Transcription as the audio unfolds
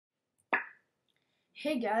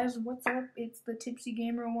Hey guys, what's up? It's the Tipsy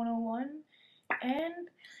Gamer 101, and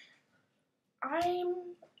I'm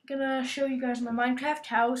gonna show you guys my Minecraft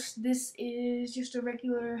house. This is just a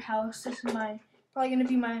regular house. This is probably gonna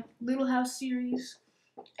be my little house series,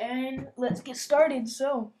 and let's get started.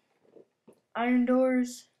 So, iron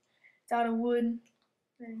doors, it's out of wood.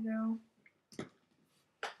 There you go.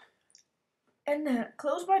 And then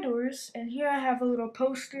close my doors, and here I have a little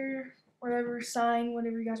poster, whatever sign,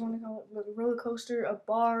 whatever you guys want to call it, a roller coaster, a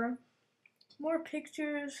bar, more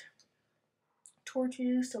pictures,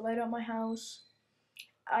 torches to light up my house.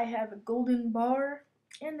 I have a golden bar,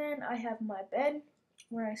 and then I have my bed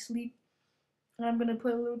where I sleep. And I'm gonna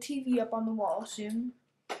put a little TV up on the wall soon.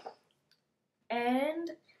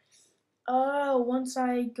 And once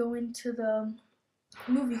I go into the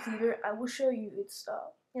movie theater, I will show you.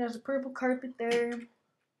 It has a purple carpet there,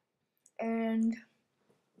 and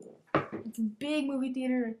it's a big movie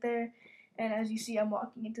theater right there. And as you see, I'm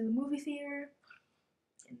walking into the movie theater.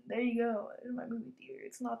 And there you go, there's my movie theater.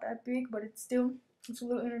 It's not that big, but it's a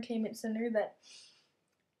little entertainment center that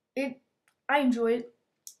I enjoy it.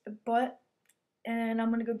 And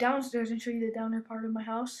I'm gonna go downstairs and show you the downer part of my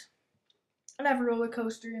house. And I have a roller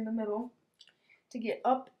coaster in the middle to get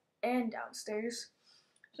up and downstairs.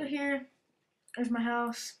 So there's my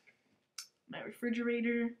house, my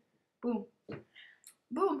refrigerator. Boom,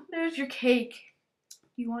 boom. There's your cake.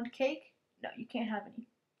 You want cake? No, you can't have any.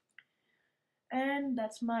 And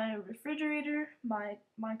that's my refrigerator, my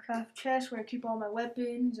Minecraft chest where I keep all my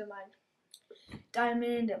weapons and my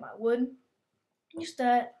diamond and my wood. Just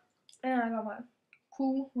that. And I got my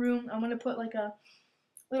cool room. I'm gonna put like a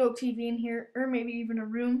little TV in here, or maybe even a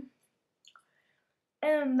room.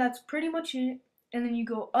 And that's pretty much it. And then you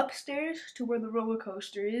go upstairs to where the roller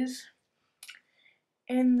coaster is.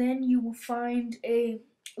 And then you will find a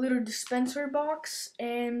little dispenser box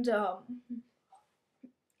and a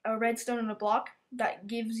redstone and a block that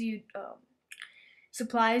gives you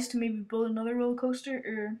supplies to maybe build another roller coaster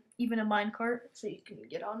or even a minecart so you can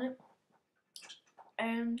get on it.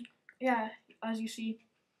 And yeah, as you see,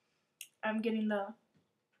 I'm getting the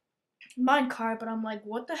minecart, but I'm like,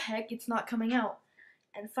 what the heck? It's not coming out.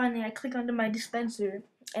 And finally, I click onto my dispenser,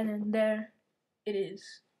 and then there it is.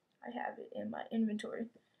 I have it in my inventory,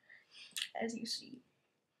 as you see.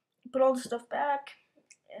 Put all the stuff back,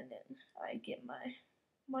 and then I get my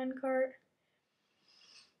minecart.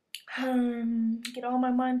 Get all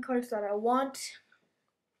my minecarts that I want,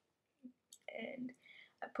 and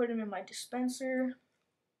I put them in my dispenser.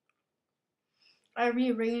 I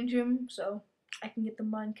rearrange them so I can get the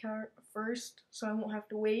minecart first, so I won't have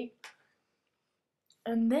to wait.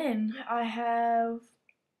 And then I have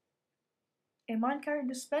a minecart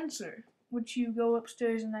dispenser, which you go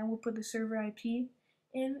upstairs and I will put the server IP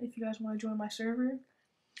in if you guys want to join my server.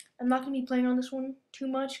 I'm not going to be playing on this one too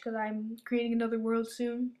much because I'm creating another world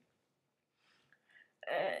soon.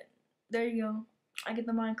 There you go. I get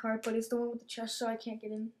the minecart, but it's the one with the chest, so I can't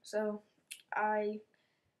get in. So I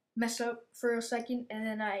mess up for a second, and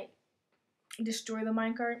then I destroy the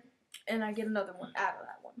minecart, and I get another one out of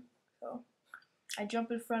that one. So I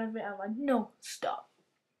jump in front of it. I'm like, no, stop.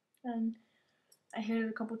 And I hit it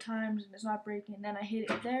a couple times, and it's not breaking. Then I hit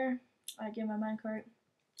it there. I get my minecart,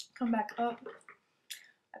 come back up.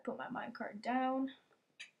 I put my minecart down,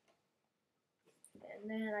 and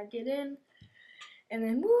then I get in. And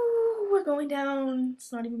then, woo, we're going down.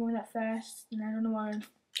 It's not even going that fast, and I don't know why.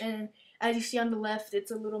 And as you see on the left,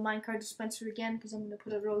 it's a little minecart dispenser again, because I'm going to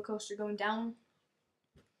put a roller coaster going down.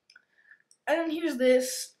 And then here's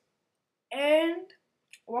this. And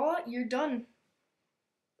voila, you're done.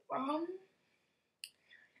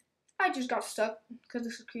 I just got stuck, because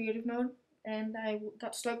this is creative mode, and I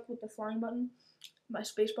got stuck with the flying button. My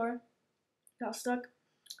spacebar got stuck.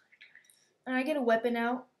 And I get a weapon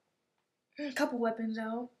out. A couple weapons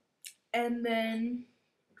out, and then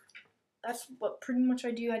that's what pretty much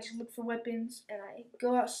I do. I just look for weapons and I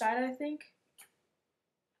go outside, I think.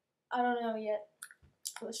 I don't know yet.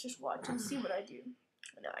 Let's just watch and see what I do.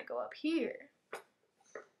 And now I go up here.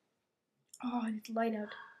 Oh, it's light out.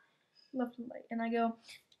 Love the light. And I go,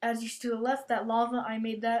 as you see to the left, that lava, I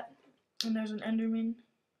made that. And there's an Enderman,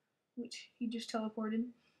 which he just teleported.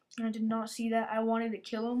 And I did not see that. I wanted to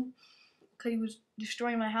kill him because he was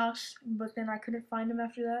destroying my house, but then I couldn't find him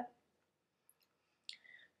after that.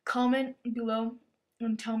 Comment below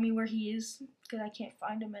and tell me where he is because I can't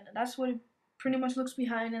find him, and that's what it pretty much looks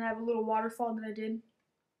behind. And I have a little waterfall that I did.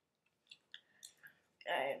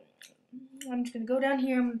 And I'm just gonna go down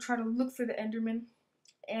here. I'm gonna try to look for the Enderman,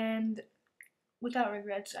 and without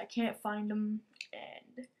regrets, I can't find him,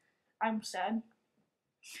 and I'm sad.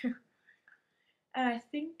 And I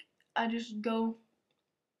think I just go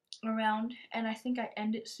around, and I think I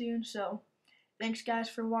end it soon. So thanks guys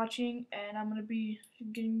for watching, and I'm gonna be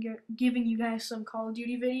giving you guys some Call of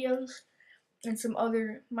Duty videos and some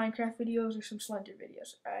other Minecraft videos or some Slender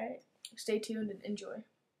videos. Alright, stay tuned and enjoy.